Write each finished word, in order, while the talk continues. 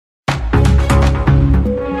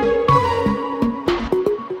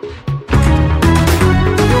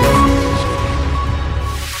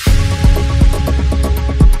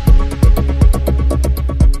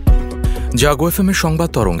জাগো এফএমের সংবাদ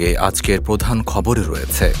তরঙ্গে আজকের প্রধান খবরে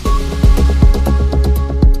রয়েছে,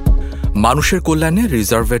 মানুষের কল্যাণে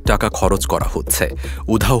রিজার্ভের টাকা খরচ করা হচ্ছে,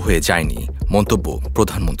 উধাও হয়ে যায়নি মন্তব্য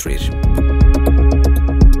প্রধানমন্ত্রীর।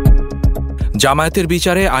 জামায়াতের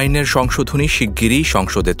বিচারে আইনের সংশোধনী শিগগিরই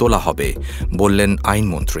সংসদে তোলা হবে বললেন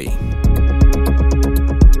আইনমন্ত্রী।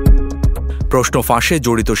 প্রশ্ন ফাঁসে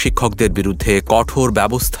জড়িত শিক্ষকদের বিরুদ্ধে কঠোর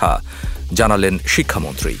ব্যবস্থা জানালেন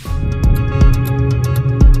শিক্ষামন্ত্রী।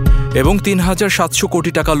 এবং ৩,৭০০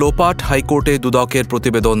 কোটি টাকা লোপাট, হাইকোর্টে দুদকের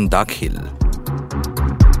প্রতিবেদন দাখিল।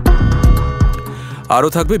 আরও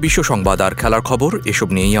থাকবে বিশ্ব সংবাদ আর খেলার খবর। এসব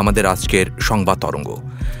নিয়েই আমাদের আজকের সংবাদ তরঙ্গ।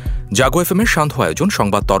 জাগো এফএমের সান্ধ্য আয়োজন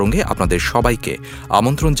সংবাদ তরঙ্গে আপনাদের সবাইকে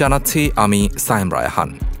আমন্ত্রণ জানাচ্ছি আমি সায়েম রায়হান।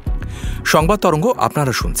 সংবাদ তরঙ্গ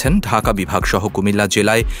আপনারা শুনছেন ঢাকা বিভাগ সহ কুমিল্লা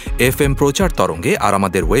জেলায় এফএম প্রচার তরঙ্গে আর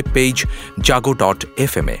আমাদের ওয়েব পেজ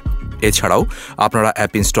jago.fm এ। এছাড়াও আপনারা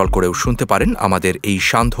অ্যাপ ইনস্টল করেও শুনতে পারেন আমাদের এই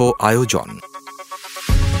সান্ধ্য আয়োজন।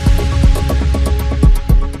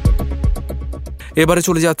 এবারে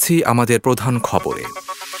চলে যাচ্ছি আমাদের প্রধান খবরে।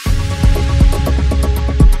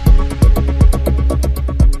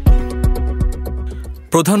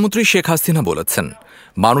 প্রধানমন্ত্রী শেখ হাসিনা বলেছেন,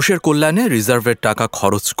 মানুষের কল্যাণে রিজার্ভের টাকা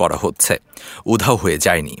খরচ করা হচ্ছে, উধাও হয়ে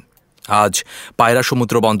যায়নি। আজ পায়রা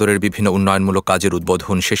সমুদ্র বন্দরের বিভিন্ন উন্নয়নমূলক কাজের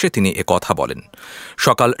উদ্বোধন শেষে তিনি কথা বলেন।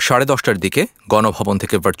 সকাল 10:30টার দিকে গণভবন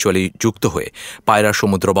থেকে ভার্চুয়ালি যুক্ত হয়ে পায়রা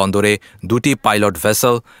সমুদ্র বন্দরে 2টি পাইলট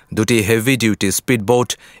ভেসেল, 2টি হেভি ডিউটি স্পিডবোট,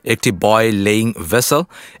 একটি বয় লেইং ভেসেল,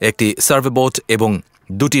 একটি সার্ভে বোট এবং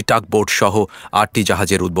 2টি টাগবোট সহ 8টি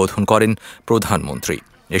জাহাজের উদ্বোধন করেন প্রধানমন্ত্রী।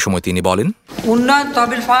 এ সময় তিনি বলেন, উন্নয়ন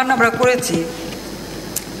তহবিল ফান্ড আমরা করেছি,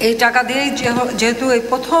 এই টাকা দিয়েই যেহেতু এই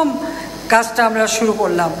প্রথম কাজটা আমরা শুরু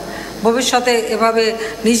করলাম, ভবিষ্যতে এভাবে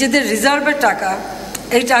নিজেদের রিজার্ভের টাকা,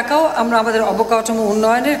 এই টাকাও আমরা আমাদের অবকাঠামো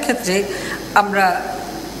উন্নয়নের ক্ষেত্রে আমরা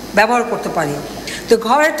ব্যবহার করতে পারি। তো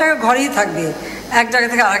ঘরের টাকা ঘরেই থাকবে, এক জায়গা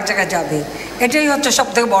থেকে আরেক জায়গায় যাবে, এটাই হচ্ছে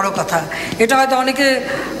সবথেকে বড় কথা। এটা হয়তো অনেকে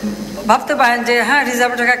ভাবতে পারেন যে হ্যাঁ,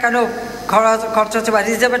 রিজার্ভের টাকা কেন খরচ হচ্ছে বা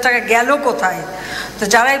রিজার্ভের টাকা গেল কোথায়। তো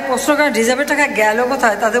যারা এই প্রশ্ন করেন রিজার্ভের টাকা গেল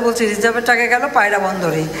কোথায়, তাদের বলছি রিজার্ভের টাকা গেল পায়রা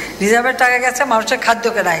বন্দরে, রিজার্ভের টাকা গেছে মানুষের খাদ্য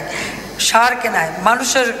কেনায়, সার কেনায়,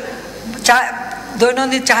 মানুষের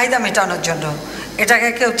দৈনন্দিন চাহিদা মেটানোর জন্য। এটাকে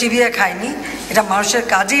কেউ চিবিয়ে খায়নি, এটা মানুষের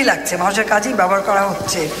কাজেই লাগছে, মানুষের কাজেই ব্যবহার করা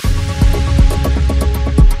হচ্ছে।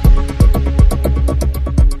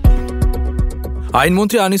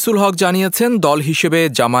 আইনমন্ত্রী আনিসুল হক জানিয়েছেন, দল হিসেবে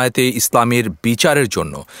জামায়াতে ইসলামীর বিচারের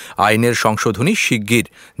জন্য আইনের সংশোধনী শিগগির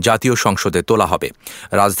জাতীয় সংসদে তোলা হবে।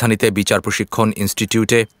 রাজধানীতে বিচার প্রশিক্ষণ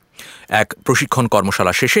ইনস্টিটিউটে এক প্রশিক্ষণ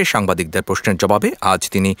কর্মশালা শেষে সাংবাদিকদের প্রশ্নের জবাবে আজ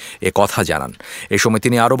তিনি কথা জানান। এ সময়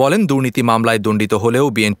তিনি আরও বলেন, দুর্নীতি মামলায় দণ্ডিত হলেও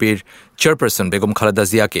বিএনপির চেয়ারপারসন বেগম খালেদা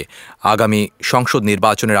জিয়াকে আগামী সংসদ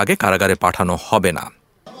নির্বাচনের আগে কারাগারে পাঠানো হবে না।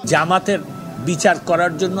 জামাতের বিচার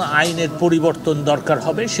করার জন্য আইনের পরিবর্তন দরকার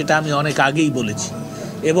হবে, সেটা আমি অনেক আগেই বলেছি,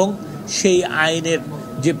 এবং সেই আইনের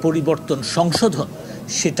যে পরিবর্তন সংশোধন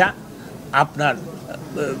সেটা আপনার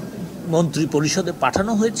মন্ত্রী পরিষদে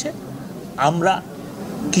পাঠানো হয়েছে। আমরা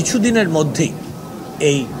কিছুদিনের মধ্যেই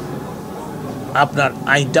এই আপনার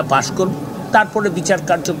আইনটা পাশ করব, তারপরে বিচার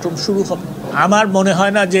কার্যক্রম শুরু হবে। আমার মনে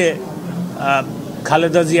হয় না যে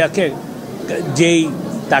খালেদা জিয়াকে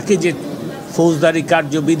তাকে যে ফৌজদারি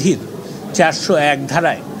কার্যবিধির 401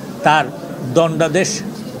 ধারায় তার দণ্ডাদেশ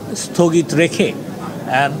স্থগিত রেখে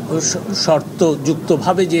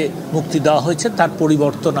শর্তযুক্তভাবে যে মুক্তি দেওয়া হয়েছে তার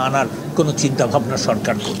পরিবর্তন আনার কোনো চিন্তাভাবনা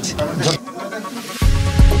সরকার করছে।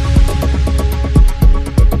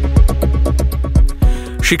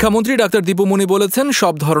 শিক্ষামন্ত্রী ডাক্তার দীপুমণি বলেছেন,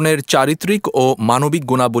 সব ধরনের চারিত্রিক ও মানবিক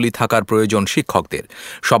গুণাবলী থাকার প্রয়োজন শিক্ষকদের।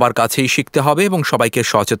 সবার কাছেই শিখতে হবে এবং সবাইকে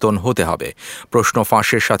সচেতন হতে হবে। প্রশ্ন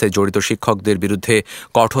ফাঁসের সাথে জড়িত শিক্ষকদের বিরুদ্ধে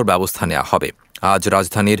কঠোর ব্যবস্থা নেওয়া হবে। আজ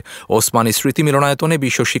রাজধানীর ওসমানী স্মৃতি মিলনায়তনে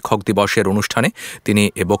বিশ্ব শিক্ষক দিবসের অনুষ্ঠানে তিনি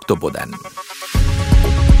এ বক্তব্য দেন।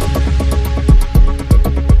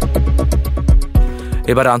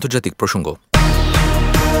 এবার আন্তর্জাতিক প্রসঙ্গ।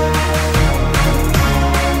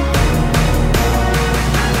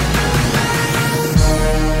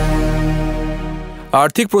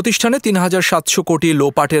 আর্থিক প্রতিষ্ঠানে ৩,৭০০ কোটি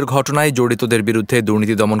লোপাটের ঘটনায় জড়িতদের বিরুদ্ধে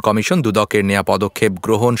দুর্নীতি দমন কমিশন দুদকের নেয়া পদক্ষেপ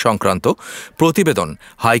গ্রহণ সংক্রান্ত প্রতিবেদন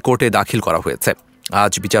হাইকোর্টে দাখিল করা হয়েছে।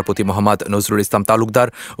 আজ বিচারপতি মোহাম্মদ নজরুল ইসলাম তালুকদার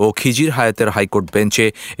ও খিজির হায়াতের হাইকোর্ট বেঞ্চে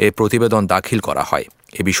এ প্রতিবেদন দাখিল করা হয়।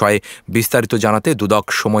 এ বিষয়ে বিস্তারিত জানাতে দুদক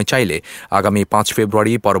সময় চাইলে আগামী 5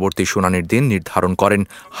 ফেব্রুয়ারি পরবর্তী শুনানির দিন নির্ধারণ করেন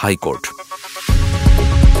হাইকোর্ট।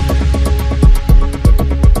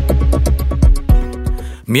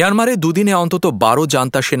 মিয়ানমারে দুদিনে অন্তত 12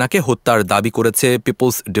 জান্তা সেনাকে হত্যার দাবি করেছে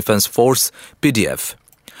পিপলস ডিফেন্স ফোর্স পিডিএফ।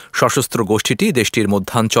 সশস্ত্র গোষ্ঠীটি দেশটির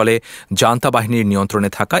মধ্যাঞ্চলে জান্তা বাহিনীর নিয়ন্ত্রণে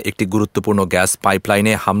থাকা একটি গুরুত্বপূর্ণ গ্যাস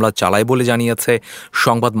পাইপলাইনে হামলা চালায় বলে জানিয়েছে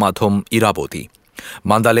সংবাদ মাধ্যম ইরাবতী।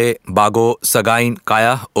 মান্দালে, বাগো, সাগাইন,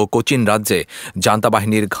 কায়াহ ও কোচিন রাজ্যে জান্তা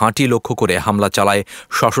বাহিনীর ঘাঁটি লক্ষ্য করে হামলা চালায়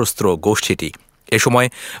সশস্ত্র গোষ্ঠীটি। এ সময়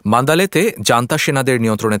মান্দালেতে জান্তা সেনাদের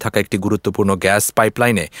নিয়ন্ত্রণে থাকা একটি গুরুত্বপূর্ণ গ্যাস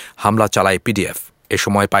পাইপলাইনে হামলা চালায় পিডিএফ। এ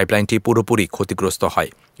সময় পাইপলাইনটি পুরোপুরি ক্ষতিগ্রস্ত হয়।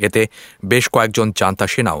 এতে বেশ কয়েকজন জান্তা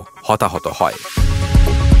সেনাও হতাহত হয়।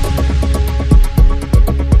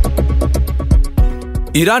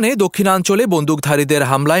 ইরানে দক্ষিণাঞ্চলে বন্দুকধারীদের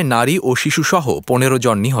হামলায় নারী ও শিশুসহ 15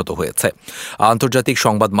 জন নিহত হয়েছে। আন্তর্জাতিক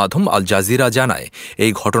সংবাদ মাধ্যম আল জাজিরা জানায়,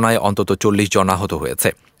 এই ঘটনায় অন্তত 40 জন আহত হয়েছে।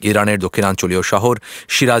 ইরানের দক্ষিণাঞ্চলীয় শহর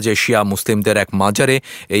শিরাজে শিয়া মুসলিমদের এক মাজারে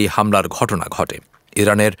এই হামলার ঘটনা ঘটে।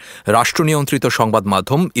 ইরানের রাষ্ট্রনিয়ন্ত্রিত সংবাদ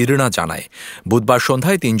মাধ্যম ইরনা জানায়, বুধবার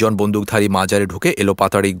সন্ধ্যায় 3 জন বন্দুকধারী মাজারে ঢুকে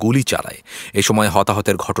এলোপাতাড়ি গুলি চালায়। এ সময়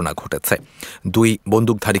হতাহতের ঘটনা ঘটেছে। 2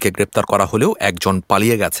 বন্দুকধারীকে গ্রেপ্তার করা হলেও একজন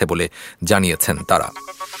পালিয়ে গেছে বলে জানিয়েছেন তারা।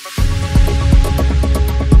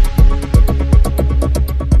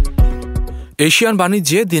 এশিয়ান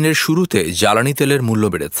বাণিজ্যে দিনের শুরুতে জ্বালানি তেলের মূল্য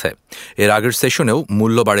বেড়েছে। এর আগের সেশনেও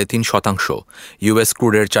মূল্য বাড়ে 3%। ইউএস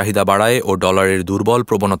ক্রুডের চাহিদা বাড়ায় ও ডলারের দুর্বল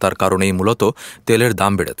প্রবণতার কারণেই মূলত তেলের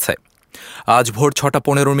দাম বেড়েছে। আজ ভোর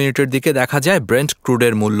 6:15 দিকে দেখা যায় ব্রেন্ট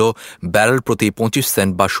ক্রুডের মূল্য ব্যারেল প্রতি 25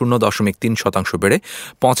 সেন্ট বা 0.3% বেড়ে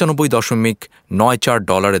 95.94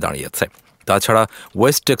 ডলারে দাঁড়িয়েছে। তাছাড়া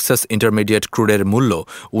ওয়েস্ট টেক্সাস ইন্টারমিডিয়েট ক্রুডের মূল্য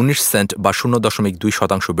 19 সেন্ট বা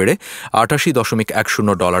 0.2% বেড়ে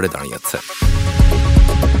 88.10 ডলারে দাঁড়িয়েছে।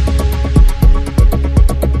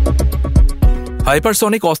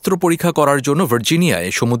 হাইপারসনিক অস্ত্র পরীক্ষা করার জন্য ভার্জিনিয়ায়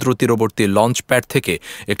সমুদ্র তীরবর্তী লঞ্চ প্যাড থেকে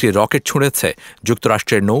একটি রকেট ছুঁড়েছে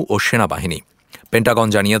যুক্তরাষ্ট্রের নৌ ও সেনাবাহিনী। পেন্টাগন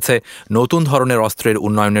জানিয়েছে, নতুন ধরনের অস্ত্রের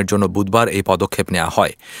উন্নয়নের জন্য বুধবার এই পদক্ষেপ নেওয়া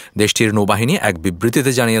হয়। দেশটির নৌবাহিনী এক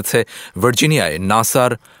বিবৃতিতে জানিয়েছে, ভার্জিনিয়ায়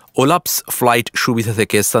নাসার ওলাপস ফ্লাইট সুবিধা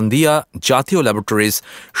থেকে সন্দিয়া জাতীয় ল্যাবরেটরিজ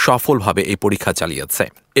সফলভাবে এই পরীক্ষা চালিয়েছে।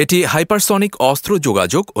 এটি হাইপারসনিক অস্ত্র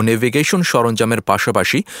যোগাযোগ ও নেভিগেশন সরঞ্জামের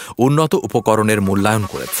পাশাপাশি উন্নত উপকরণের মূল্যায়ন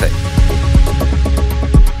করেছে।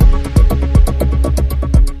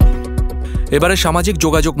 এবারে সামাজিক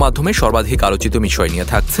যোগাযোগ মাধ্যমে সর্বাধিক আলোচিত বিষয় নিয়ে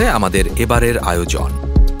থাকছে আমাদের এবারের আয়োজন।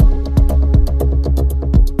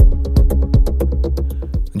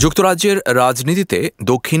 যুক্তরাজ্যের রাজনীতিতে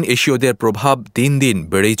দক্ষিণ এশীয়দের প্রভাব দিন দিন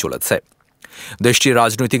বেড়েই চলেছে। দেশটির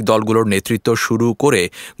রাজনৈতিক দলগুলোর নেতৃত্ব শুরু করে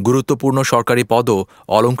গুরুত্বপূর্ণ সরকারি পদও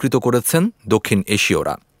অলংকৃত করেছেন দক্ষিণ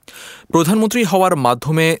এশীয়রা। প্রধানমন্ত্রী হওয়ার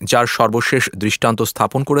মাধ্যমে যার সর্বশেষ দৃষ্টান্ত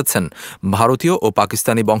স্থাপন করেছেন ভারতীয় ও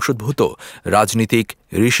পাকিস্তানি বংশোদ্ভূত রাজনীতিক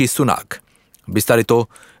ঋষি সুনাক। বিস্তারিত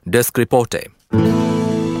ডেস্ক রিপোর্টে।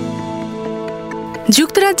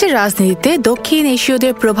 যুক্তরাজ্যের রাজনীতিতে দক্ষিণ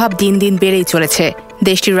এশীয়দের প্রভাব দিন দিন বেড়েই চলেছে।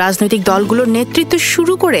 দেশটির রাজনৈতিক দলগুলোর নেতৃত্ব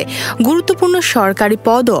শুরু করে গুরুত্বপূর্ণ সরকারি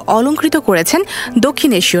পদও অলংকৃত করেছেন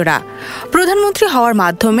দক্ষিণ এশীয়রা। প্রধানমন্ত্রী হওয়ার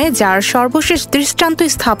মাধ্যমে যার সর্বশেষ দৃষ্টান্ত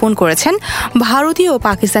স্থাপন করেছেন ভারতীয় ও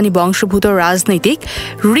পাকিস্তানি বংশোদ্ভূত রাজনীতিক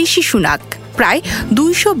ঋষি সুনাক। প্রায়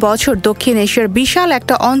 200 বছর দক্ষিণ এশিয়ার বিশাল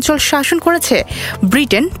একটা অঞ্চল শাসন করেছে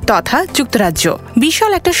ব্রিটেন তথা যুক্তরাজ্য।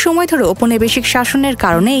 বিশাল একটা সময় ধরে ঔপনিবেশিক শাসনের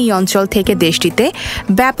কারণে এই অঞ্চল থেকে দেশটিতে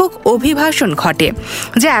ব্যাপক অভিবাসন ঘটে,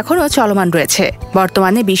 যা এখনও চলমান রয়েছে।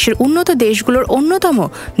 বর্তমানে বিশ্বের উন্নত দেশগুলোর অন্যতম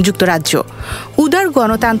যুক্তরাজ্য। উদার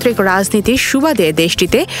গণতান্ত্রিক রাজনীতির সুবাদে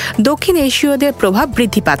দেশটিতে দক্ষিণ এশীয়দের প্রভাব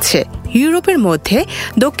বৃদ্ধি পাচ্ছে। ইউরোপের মধ্যে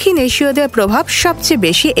দক্ষিণ এশীয়দের প্রভাব সবচেয়ে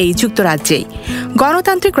বেশি এই যুক্তরাজ্যেই।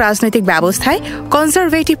 গণতান্ত্রিক রাজনৈতিক ব্যবস্থায়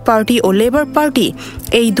কনজারভেটিভ পার্টি ও লেবার পার্টি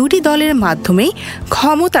এই দুটি দলের মাধ্যমেই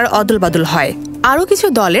ক্ষমতার অদলবদল হয়। আরও কিছু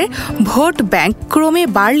দলের ভোট ব্যাংক ক্রমে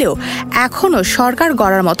বাড়লেও এখনও সরকার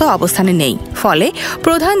গড়ার মতো অবস্থানে নেই। ফলে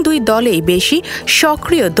প্রধান দুই দলেই বেশি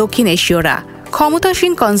সক্রিয় দক্ষিণ এশীয়রা।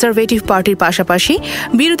 ক্ষমতাসীন কনজারভেটিভ পার্টির পাশাপাশি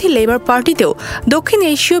বিরোধী লেবার পার্টিতেও দক্ষিণ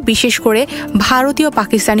এশীয়, বিশেষ করে ভারতীয়,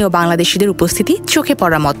 পাকিস্তানি ও বাংলাদেশিদের উপস্থিতি চোখে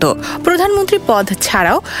পড়ার মতো। প্রধানমন্ত্রী পদ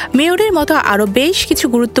ছাড়াও মেয়রের মতো আরও বেশ কিছু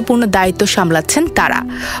গুরুত্বপূর্ণ দায়িত্ব সামলাচ্ছেন তারা।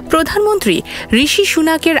 প্রধানমন্ত্রী ঋষি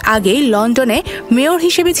সুনাকের আগেই লন্ডনে মেয়র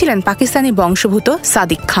হিসেবে ছিলেন পাকিস্তানি বংশোদ্ভূত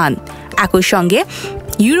সাদিক খান। একই সঙ্গে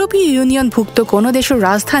ইউরোপীয় ইউনিয়নভুক্ত কোনো দেশের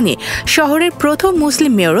রাজধানী শহরের প্রথম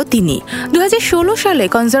মুসলিম মেয়রও তিনি। 2016 সালে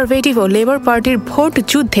কনজারভেটিভ ও লেবার পার্টির ভোট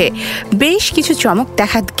যুদ্ধে বেশ কিছু চমক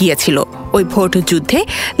দেখা গিয়েছিল। ওই ভোট যুদ্ধে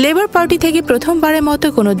লেবার পার্টি থেকে প্রথমবারের মতো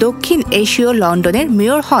কোনো দক্ষিণ এশীয় লন্ডনের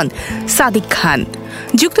মেয়র হন সাদিক খান।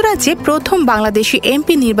 যুক্তরাজ্যে প্রথম বাংলাদেশি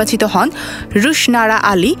এমপি নির্বাচিত হন রুশনারা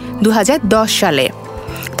আলী 2010 সালে।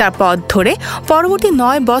 তার পদ ধরে পরবর্তী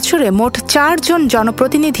 9 বছরে মোট 4 জন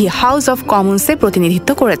জনপ্রতিনিধি হাউস অব কমন্সে প্রতিনিধিত্ব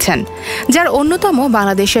করেছেন, যার অন্যতম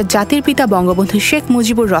বাংলাদেশের জাতির পিতা বঙ্গবন্ধু শেখ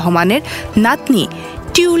মুজিবুর রহমানের নাতনি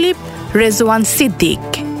Tulip Rizwana Siddiq.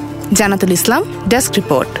 Jannatul Islam, desk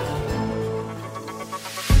report.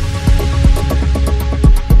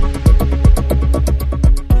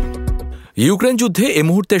 Ukraine যুদ্ধে এ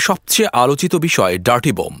মুহূর্তে সবচেয়ে আলোচিত বিষয়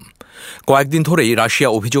ডার্টি বোম। কয়েকদিন ধরেই রাশিয়া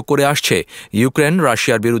অভিযোগ করে আসছে ইউক্রেন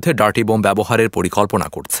রাশিয়ার বিরুদ্ধে ডার্টি বোম ব্যবহারের পরিকল্পনা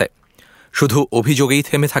করছে। শুধু অভিযোগেই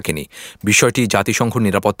থেমে থাকেনি, বিষয়টি জাতিসংঘ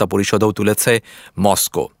নিরাপত্তা পরিষদও তুলেছে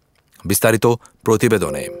মস্কো। বিস্তারিত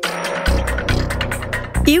প্রতিবেদনে।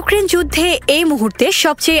 ইউক্রেন যুদ্ধে এই মুহূর্তে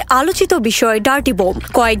সবচেয়ে আলোচিত বিষয় ডার্টি বোম।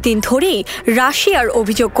 কয়েকদিন ধরেই রাশিয়ার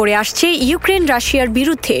অভিযোগ করে আসছে ইউক্রেন রাশিয়ার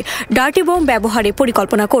বিরুদ্ধে ডার্টি বোম ব্যবহারের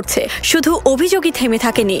পরিকল্পনা করছে। শুধু অভিযোগই থেমে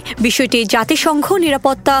থাকেনি, বিষয়টি জাতিসংঘ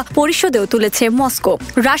নিরাপত্তা পরিষদেও তুলেছে মস্কো।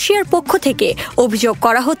 রাশিয়ার পক্ষ থেকে অভিযোগ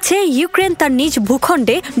করা হচ্ছে ইউক্রেন তার নিজ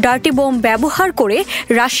ভূখণ্ডে ডার্টি বোম ব্যবহার করে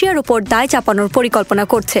রাশিয়ার উপর দায় চাপানোর পরিকল্পনা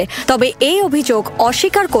করছে। তবে এই অভিযোগ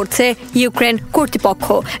অস্বীকার করছে ইউক্রেন কর্তৃপক্ষ।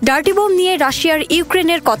 ডার্টি বোম নিয়ে রাশিয়ার ইউক্রেনের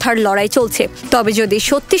কথার লড়াই চলছে। তবে যদি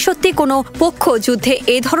সত্যি সত্যি কোনো পক্ষ যুদ্ধে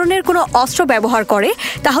এ ধরনের কোনো অস্ত্র ব্যবহার করে,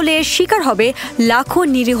 তাহলে এর শিকার হবে লাখো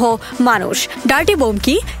নিরীহ মানুষ। ডার্টি বোম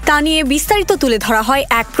কি তা নিয়ে বিস্তারিত তুলে ধরা হয়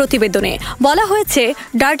এক প্রতিবেদনে। বলা হয়েছে,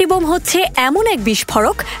 ডার্টি বোম হচ্ছে এমন এক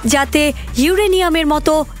বিস্ফোরক যাতে ইউরেনিয়ামের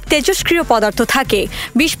মতো তেজস্ক্রিয় পদার্থ থাকে।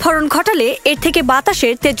 বিস্ফোরণ ঘটালে এর থেকে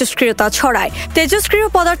বাতাসের তেজস্ক্রিয়তা ছড়ায়। তেজস্ক্রিয়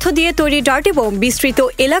পদার্থ দিয়ে তৈরি ডার্টি বোম বিস্তৃত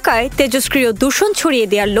এলাকায় তেজস্ক্রিয় দূষণ ছড়িয়ে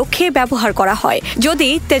দেওয়ার লক্ষ্যে ব্যবহার করা হয়। যদি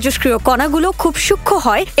তেজস্ক্রিয় কণাগুলো খুব সূক্ষ্ম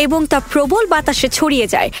হয় এবং তা প্রবল বাতাসে ছড়িয়ে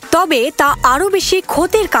যায়, তবে তা আরও বেশি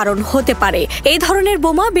ক্ষতির কারণ হতে পারে। এই ধরনের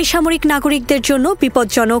বোমা বেসামরিক নাগরিকদের জন্য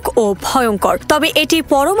বিপজ্জনক ও ভয়ঙ্কর। তবে এটি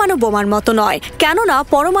পরমাণু বোমার মতো নয়, কেননা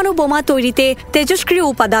পরমাণু বোমা তৈরিতে তেজস্ক্রিয়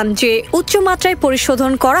উপাদান যে উচ্চমাত্রায়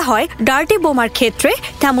পরিশোধন করা হয়, ডার্টি বোমার ক্ষেত্রে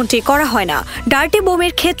তেমনটি করা হয় না। ডার্টি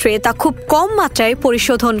বোমের ক্ষেত্রে তা খুব কম মাত্রায়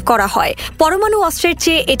পরিশোধন করা হয়। পরমাণু অস্ত্রের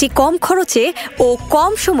চেয়ে এটি কম খরচে ও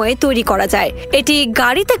কম সময়ে তৈরি করা যায়। এটি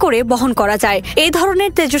গাড়িতে করে বহন করা যায়। এই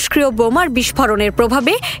ধরনের তেজস্ক্রিয় বোমার বিস্ফোরণের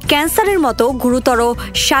প্রভাবে ক্যান্সারের মতো গুরুতর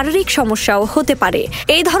শারীরিক সমস্যাও হতে পারে।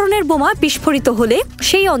 এই ধরনের বোমা বিস্ফোরিত হলে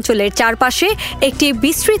সেই অঞ্চলের চারপাশে একটি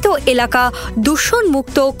বিস্তৃত এলাকা দূষণ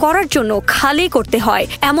মুক্ত করার জন্য খালি করতে হয়।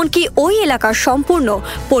 এমনকি ওই এলাকা সম্পূর্ণ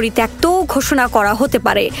পরিত্যক্ত ঘোষণা করা হতে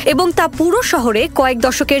পারে এবং তা পুরো শহরে কয়েক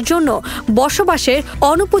দশকের জন্য বসবাসের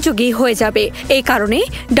অনুপযোগী হয়ে যাবে। এই কারণে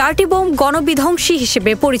ডার্টি বোম গণবিধ্বংসী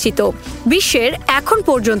হিসেবে পরিচিত। বিশ্বের এখন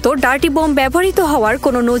পর্যন্ত ডার্টি বোম ব্যবহৃত হওয়ার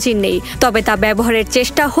কোনো নজির নেই, তবে তা ব্যবহারের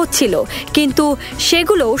চেষ্টা হচ্ছিল, কিন্তু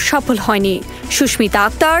সেগুলো সফল হয়নি। সুস্মিতা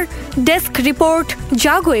আক্তার, ডেস্ক রিপোর্ট,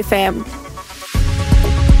 জাগো এফএম।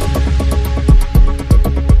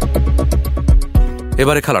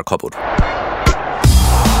 এবারে খেলার খবর।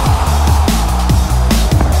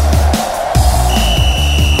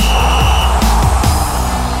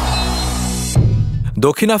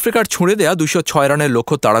 দক্ষিণ আফ্রিকার ছুঁড়ে দেয়া 206 রানের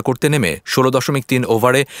লক্ষ্য তাড়া করতে নেমে 16.3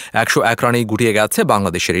 ওভারে 101 রানেই গুটিয়ে গেছে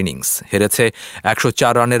বাংলাদেশের ইনিংস। হেরেছে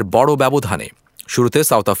 104 রানের বড় ব্যবধানে। শুরুতে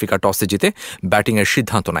সাউথ আফ্রিকা টসে জিতে ব্যাটিংয়ের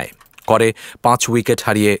সিদ্ধান্ত নেয়, করে 5 উইকেট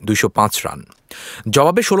হারিয়ে 205 রান।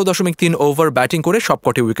 জবাবে 16.3 ওভার ব্যাটিং করে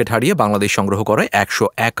সবকটি উইকেট হারিয়ে বাংলাদেশ সংগ্রহ করে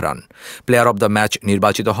 101 run. Player of the match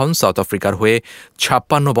নির্বাচিত হন সাউথ আফ্রিকার হয়ে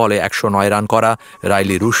 56 বলে 109 রান করা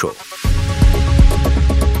রাইলি রুশো।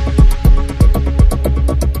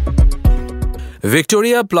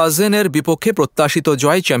 ভিক্টোরিয়া প্লাজেনের বিপক্ষে প্রত্যাশিত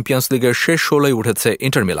জয়। চ্যাম্পিয়ন্স লিগের শেষ 16 উঠেছে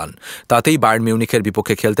ইন্টার মিলান। তাতেই বায়ার্ন মিউনিখের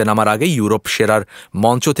বিপক্ষে খেলতে নামার আগে ইউরোপ সেরার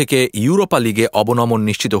মঞ্চ থেকে ইউরোপা লিগে অবনমন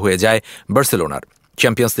নিশ্চিত হয়ে যায় বার্সেলোনার।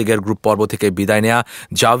 চ্যাম্পিয়ন্স লিগের গ্রুপ পর্ব থেকে বিদায় নেয়া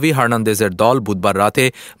জাভি হার্নান্দেজের দল বুধবার রাতে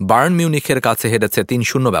বায়ার্ন মিউনিখের কাছে হেরেছে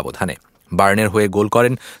 3-0 ব্যবধানে। বায়ার্নের হয়ে গোল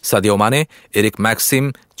করেন Sadio Mane, Eric Maxim,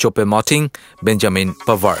 Choupo Moting, Benjamin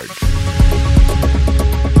Pavard.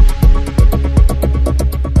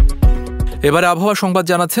 এবারে আবহাওয়া সংবাদ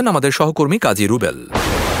জানাচ্ছেন আমাদের সহকর্মী কাজী রুবেল।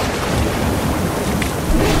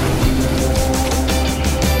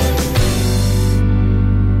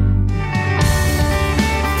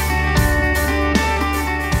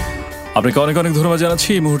 আপনাকে অনেক অনেক ধন্যবাদ জানাচ্ছি।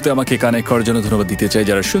 এই মুহূর্তে আমাকে কানেক্ট করার জন্য ধন্যবাদ দিতে চাই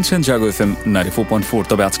যারা শুনছেন জাগো এফএম 94.4।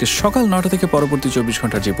 তবে আজকে সকাল 9টা থেকে পরবর্তী 24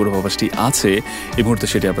 ঘন্টার যে পূর্বাভাসটি আছে এই মুহূর্তে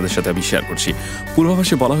সেটি আপনাদের সাথে আমি শেয়ার করছি।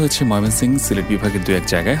 পূর্বাভাসে বলা হয়েছে ময়মনসিংহ, সিলেট বিভাগের 2-1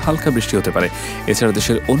 জায়গায় হালকা বৃষ্টি হতে পারে। এছাড়া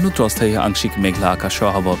দেশের অন্যত্র অস্থায়ী আংশিক মেঘলা আকাশ সহ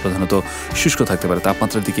আবহাওয়া প্রধানত শুষ্ক থাকতে পারে।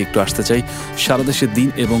 তাপমাত্রার দিকে একটু আসতে চাই। সারা দেশে দিন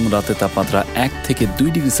এবং রাতের তাপমাত্রা 1 থেকে 2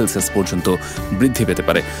 ডিগ্রি সেলসিয়াস পর্যন্ত বৃদ্ধি পেতে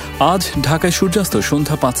পারে। আজ ঢাকায় সূর্যাস্ত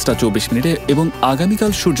সন্ধ্যা 5টা 24 মিনিটে এবং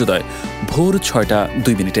আগামীকাল সূর্যোদয় ভোর 6টা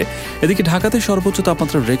 2 মিনিটে। এদিকে ঢাকাতে সর্বোচ্চ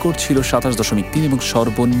তাপমাত্রার রেকর্ড ছিল 27.3 এবং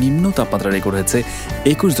সর্বনিম্ন তাপমাত্রা রেকর্ড হয়েছে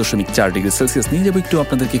 21.4 ডিগ্রি সেলসিয়াস। নিয়ে যাবো একটু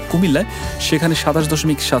আপনাদেরকে কুমিল্লায়। সেখানে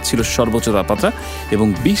 27.7 ছিল সর্বোচ্চ তাপমাত্রা এবং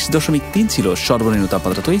 20.3 ছিল সর্বনিম্ন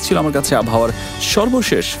তাপমাত্রা। তো এই ছিল আমার কাছে আবহাওয়ার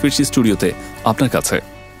সর্বশেষ। ফিরছি স্টুডিওতে আপনার কাছে।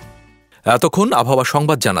 এতক্ষণ আবহাওয়া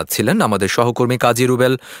সংবাদ জানাচ্ছিলেন আমাদের সহকর্মী কাজী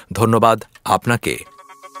রুবেল। ধন্যবাদ আপনাকে।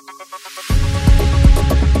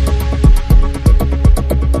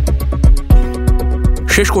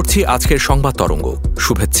 শেষ করছি আজকের সংবাদ তরঙ্গ।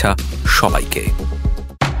 শুভেচ্ছা সবাইকে।